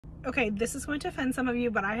Okay, this is going to offend some of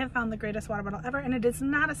you, but I have found the greatest water bottle ever, and it is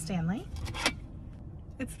not a Stanley.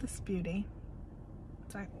 It's this beauty.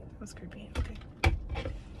 Sorry, that was creepy. Okay.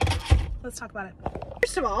 Let's talk about it.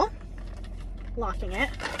 First of all, locking it.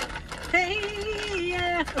 Hey,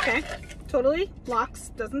 yeah. Okay, totally locks,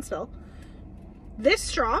 doesn't spill. This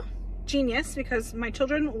straw, genius, because my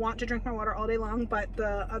children want to drink my water all day long, but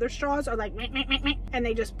the other straws are like, meh, meh, meh, meh, and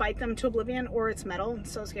they just bite them to oblivion, or it's metal and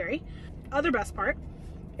so scary. Other best part,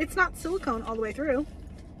 it's not silicone all the way through.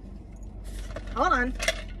 Hold on.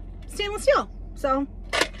 Stainless steel. So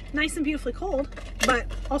nice and beautifully cold, but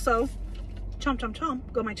also chomp, chomp, chomp,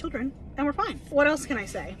 go my children, and we're fine. What else can I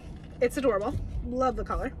say? It's adorable. Love the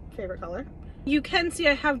color. Favorite color. You can see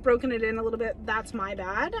I have broken it in a little bit. That's my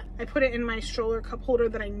bad. I put it in my stroller cup holder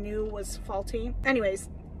that I knew was faulty. Anyways,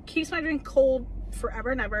 keeps my drink cold forever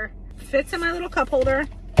and ever. Fits in my little cup holder.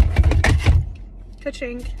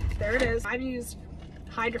 Ka-chink. There it is. I've used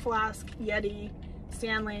Hydro Flask, Yeti,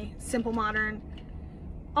 Stanley, Simple Modern,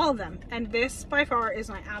 all of them. And this by far is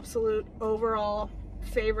my absolute overall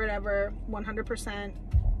favorite ever, 100%.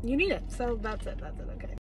 You need it. So that's it. That's it. Okay.